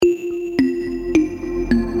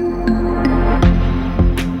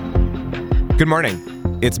Good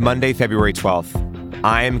morning. It's Monday, February 12th.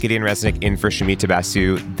 I'm Gideon Resnick in for Shamita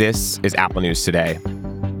Basu. This is Apple News Today.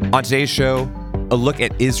 On today's show, a look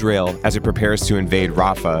at Israel as it prepares to invade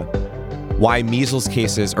Rafah, why measles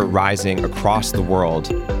cases are rising across the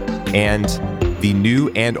world, and the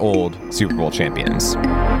new and old Super Bowl champions.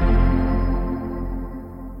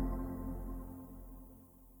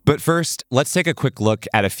 But first, let's take a quick look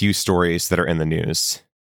at a few stories that are in the news.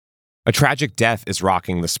 A tragic death is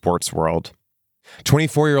rocking the sports world.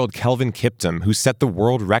 24-year-old Kelvin Kiptum, who set the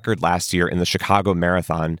world record last year in the Chicago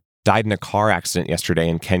Marathon, died in a car accident yesterday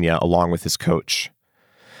in Kenya along with his coach.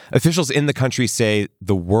 Officials in the country say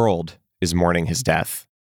the world is mourning his death.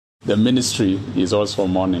 The ministry is also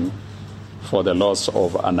mourning for the loss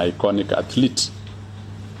of an iconic athlete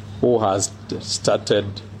who has started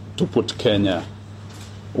to put Kenya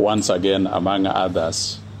once again, among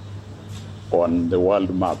others, on the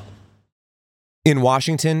world map. In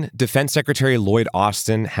Washington, Defense Secretary Lloyd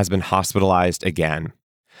Austin has been hospitalized again.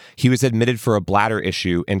 He was admitted for a bladder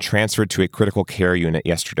issue and transferred to a critical care unit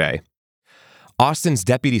yesterday. Austin's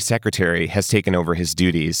deputy secretary has taken over his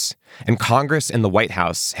duties, and Congress and the White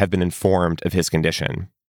House have been informed of his condition.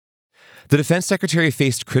 The defense secretary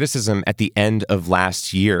faced criticism at the end of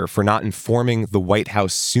last year for not informing the White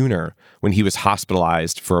House sooner when he was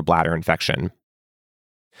hospitalized for a bladder infection.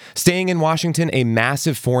 Staying in Washington, a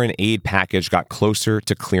massive foreign aid package got closer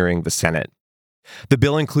to clearing the Senate. The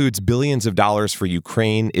bill includes billions of dollars for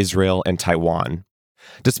Ukraine, Israel, and Taiwan.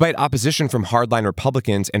 Despite opposition from hardline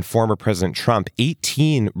Republicans and former President Trump,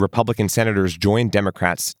 18 Republican senators joined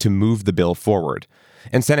Democrats to move the bill forward,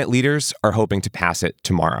 and Senate leaders are hoping to pass it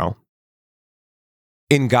tomorrow.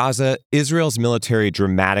 In Gaza, Israel's military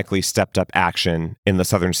dramatically stepped up action in the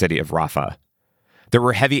southern city of Rafah. There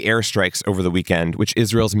were heavy airstrikes over the weekend, which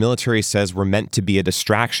Israel's military says were meant to be a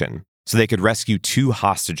distraction so they could rescue 2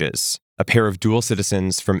 hostages, a pair of dual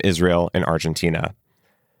citizens from Israel and Argentina.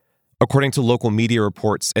 According to local media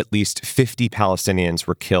reports, at least 50 Palestinians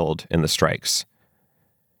were killed in the strikes.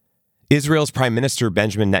 Israel's Prime Minister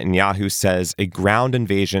Benjamin Netanyahu says a ground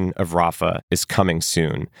invasion of Rafah is coming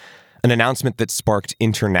soon, an announcement that sparked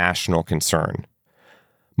international concern.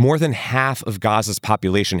 More than half of Gaza's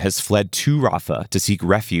population has fled to Rafah to seek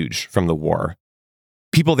refuge from the war.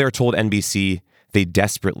 People there told NBC they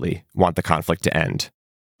desperately want the conflict to end.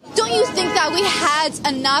 Don't you think that we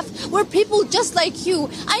had enough? We're people just like you.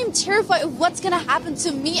 I am terrified of what's going to happen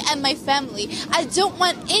to me and my family. I don't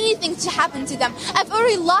want anything to happen to them. I've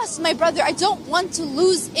already lost my brother. I don't want to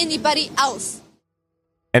lose anybody else.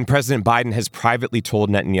 And President Biden has privately told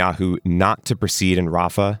Netanyahu not to proceed in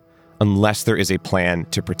Rafah unless there is a plan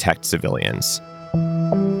to protect civilians.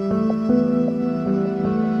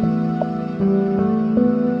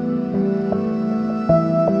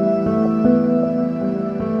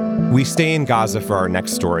 We stay in Gaza for our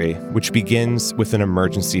next story, which begins with an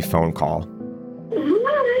emergency phone call.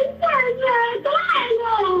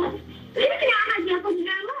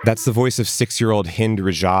 That's the voice of 6-year-old Hind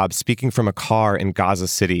Rajab speaking from a car in Gaza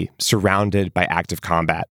City, surrounded by active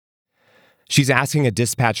combat. She's asking a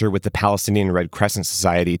dispatcher with the Palestinian Red Crescent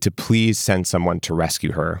Society to please send someone to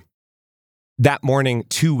rescue her. That morning,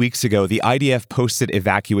 2 weeks ago, the IDF posted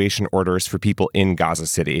evacuation orders for people in Gaza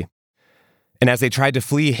City. And as they tried to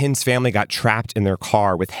flee, Hind's family got trapped in their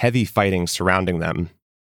car with heavy fighting surrounding them.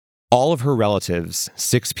 All of her relatives,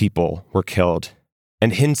 6 people, were killed.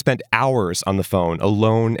 And Hind spent hours on the phone,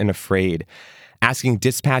 alone and afraid, asking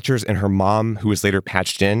dispatchers and her mom, who was later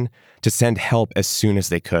patched in, to send help as soon as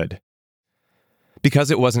they could.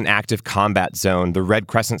 Because it was an active combat zone, the Red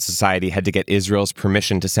Crescent Society had to get Israel's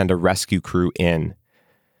permission to send a rescue crew in.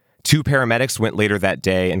 2 paramedics went later that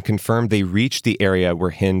day and confirmed they reached the area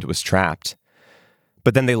where Hind was trapped.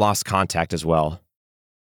 But then they lost contact as well.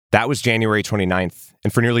 That was January 29th,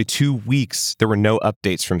 and for nearly 2 weeks, there were no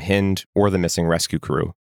updates from Hind or the missing rescue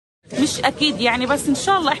crew. That's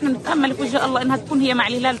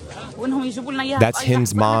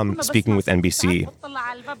Hind's mom speaking with NBC.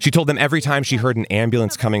 She told them every time she heard an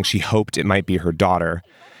ambulance coming, she hoped it might be her daughter.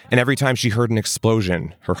 And every time she heard an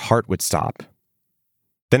explosion, her heart would stop.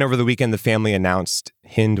 Then over the weekend, the family announced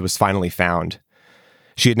Hind was finally found.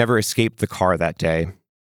 She had never escaped the car that day.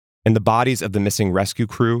 And the bodies of the missing rescue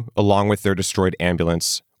crew, along with their destroyed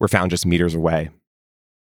ambulance, were found just meters away.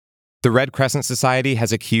 The Red Crescent Society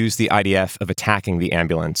has accused the IDF of attacking the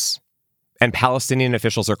ambulance, and Palestinian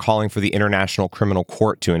officials are calling for the International Criminal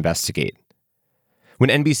Court to investigate. When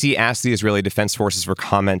NBC asked the Israeli Defense Forces for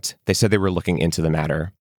comment, they said they were looking into the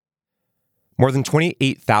matter. More than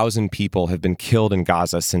 28,000 people have been killed in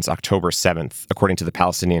Gaza since October 7th, according to the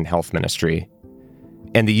Palestinian Health Ministry.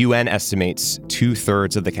 And the UN estimates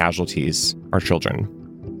 2/3 of the casualties are children.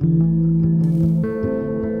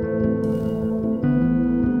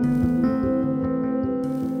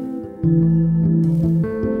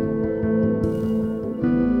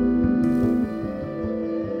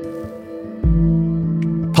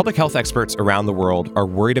 Public health experts around the world are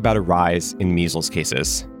worried about a rise in measles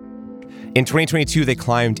cases. In 2022, they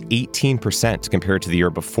climbed 18% compared to the year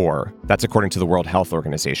before. That's according to the World Health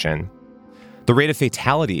Organization. The rate of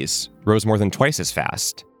fatalities rose more than twice as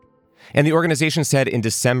fast. And the organization said in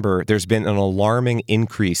December, there's been an alarming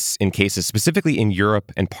increase in cases, specifically in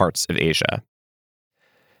Europe and parts of Asia.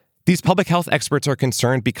 These public health experts are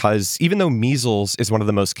concerned because even though measles is one of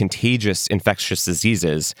the most contagious infectious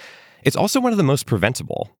diseases, it's also one of the most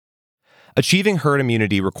preventable. Achieving herd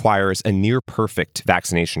immunity requires a near-perfect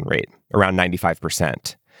vaccination rate, around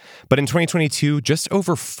 95%. But in 2022, just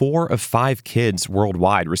over 4 of 5 kids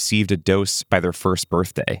worldwide received a dose by their first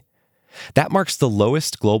birthday. That marks the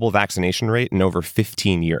lowest global vaccination rate in over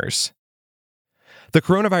 15 years. The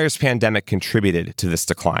coronavirus pandemic contributed to this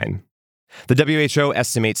decline. The WHO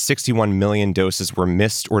estimates 61 million doses were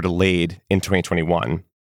missed or delayed in 2021.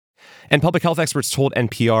 And public health experts told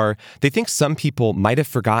NPR they think some people might have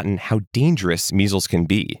forgotten how dangerous measles can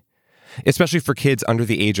be, especially for kids under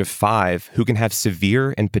the age of 5 who can have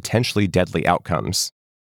severe and potentially deadly outcomes.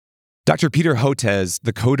 Dr. Peter Hotez,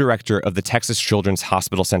 the co-director of the Texas Children's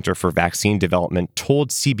Hospital Center for Vaccine Development,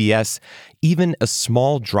 told CBS even a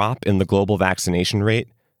small drop in the global vaccination rate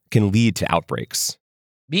can lead to outbreaks.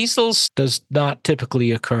 Measles does not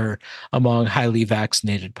typically occur among highly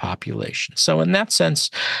vaccinated populations. So in that sense,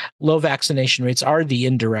 low vaccination rates are the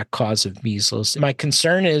indirect cause of measles. My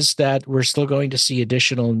concern is that we're still going to see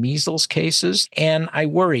additional measles cases. And I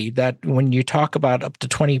worry that when you talk about up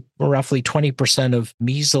to roughly 20% of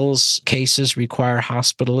measles cases require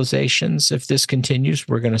hospitalizations, if this continues,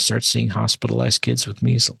 we're going to start seeing hospitalized kids with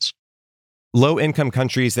measles. Low-income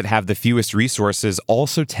countries that have the fewest resources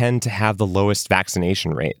also tend to have the lowest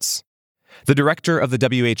vaccination rates. The director of the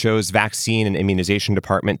WHO's Vaccine and Immunization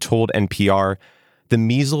Department told NPR, the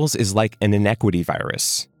measles is like an inequity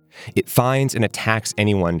virus. It finds and attacks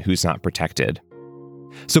anyone who's not protected.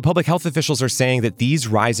 So public health officials are saying that these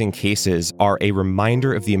rising cases are a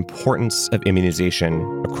reminder of the importance of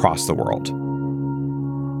immunization across the world.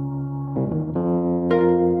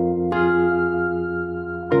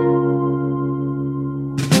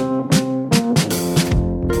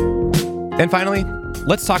 And finally,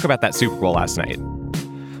 let's talk about that Super Bowl last night.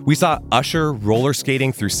 We saw Usher roller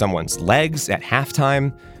skating through someone's legs at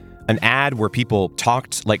halftime, an ad where people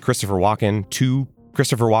talked like Christopher Walken to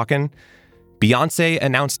Christopher Walken. Beyoncé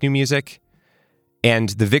announced new music, and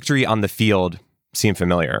the victory on the field seemed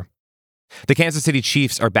familiar. The Kansas City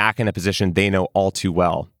Chiefs are back in a position they know all too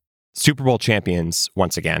well. Super Bowl champions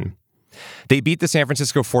once again. They beat the San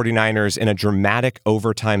Francisco 49ers in a dramatic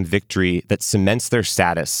overtime victory that cements their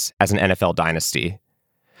status as an NFL dynasty.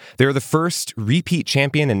 They're the first repeat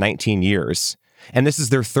champion in 19 years, and this is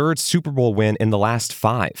their third Super Bowl win in the last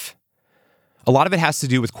 5. A lot of it has to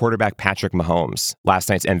do with quarterback Patrick Mahomes, last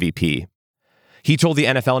night's MVP. He told the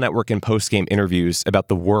NFL Network in post-game interviews about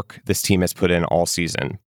the work this team has put in all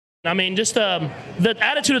season. I mean, just the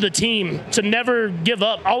attitude of the team to never give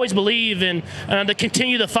up, always believe, and to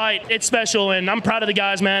continue the fight. It's special, and I'm proud of the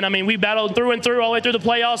guys, man. I mean, we battled through and through all the way through the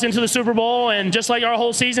playoffs into the Super Bowl, and just like our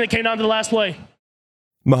whole season, it came down to the last play.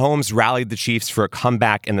 Mahomes rallied the Chiefs for a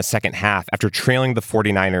comeback in the second half after trailing the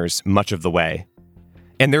 49ers much of the way.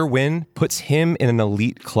 And their win puts him in an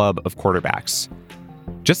elite club of quarterbacks.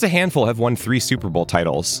 Just a handful have won 3 Super Bowl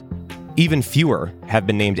titles. Even fewer have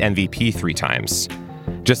been named MVP 3 times.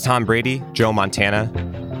 Just Tom Brady, Joe Montana,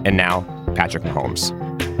 and now Patrick Mahomes.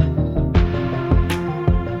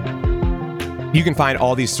 You can find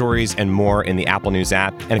all these stories and more in the Apple News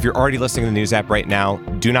app. And if you're already listening to the News app right now,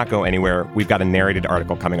 do not go anywhere. We've got a narrated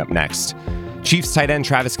article coming up next. Chiefs tight end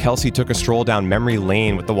Travis Kelce took a stroll down memory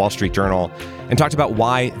lane with the Wall Street Journal and talked about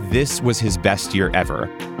why this was his best year ever.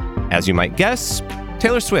 As you might guess,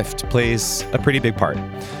 Taylor Swift plays a pretty big part.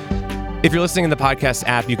 If you're listening in the podcast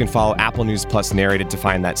app, you can follow Apple News Plus Narrated to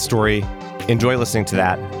find that story. Enjoy listening to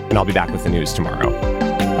that, and I'll be back with the news tomorrow.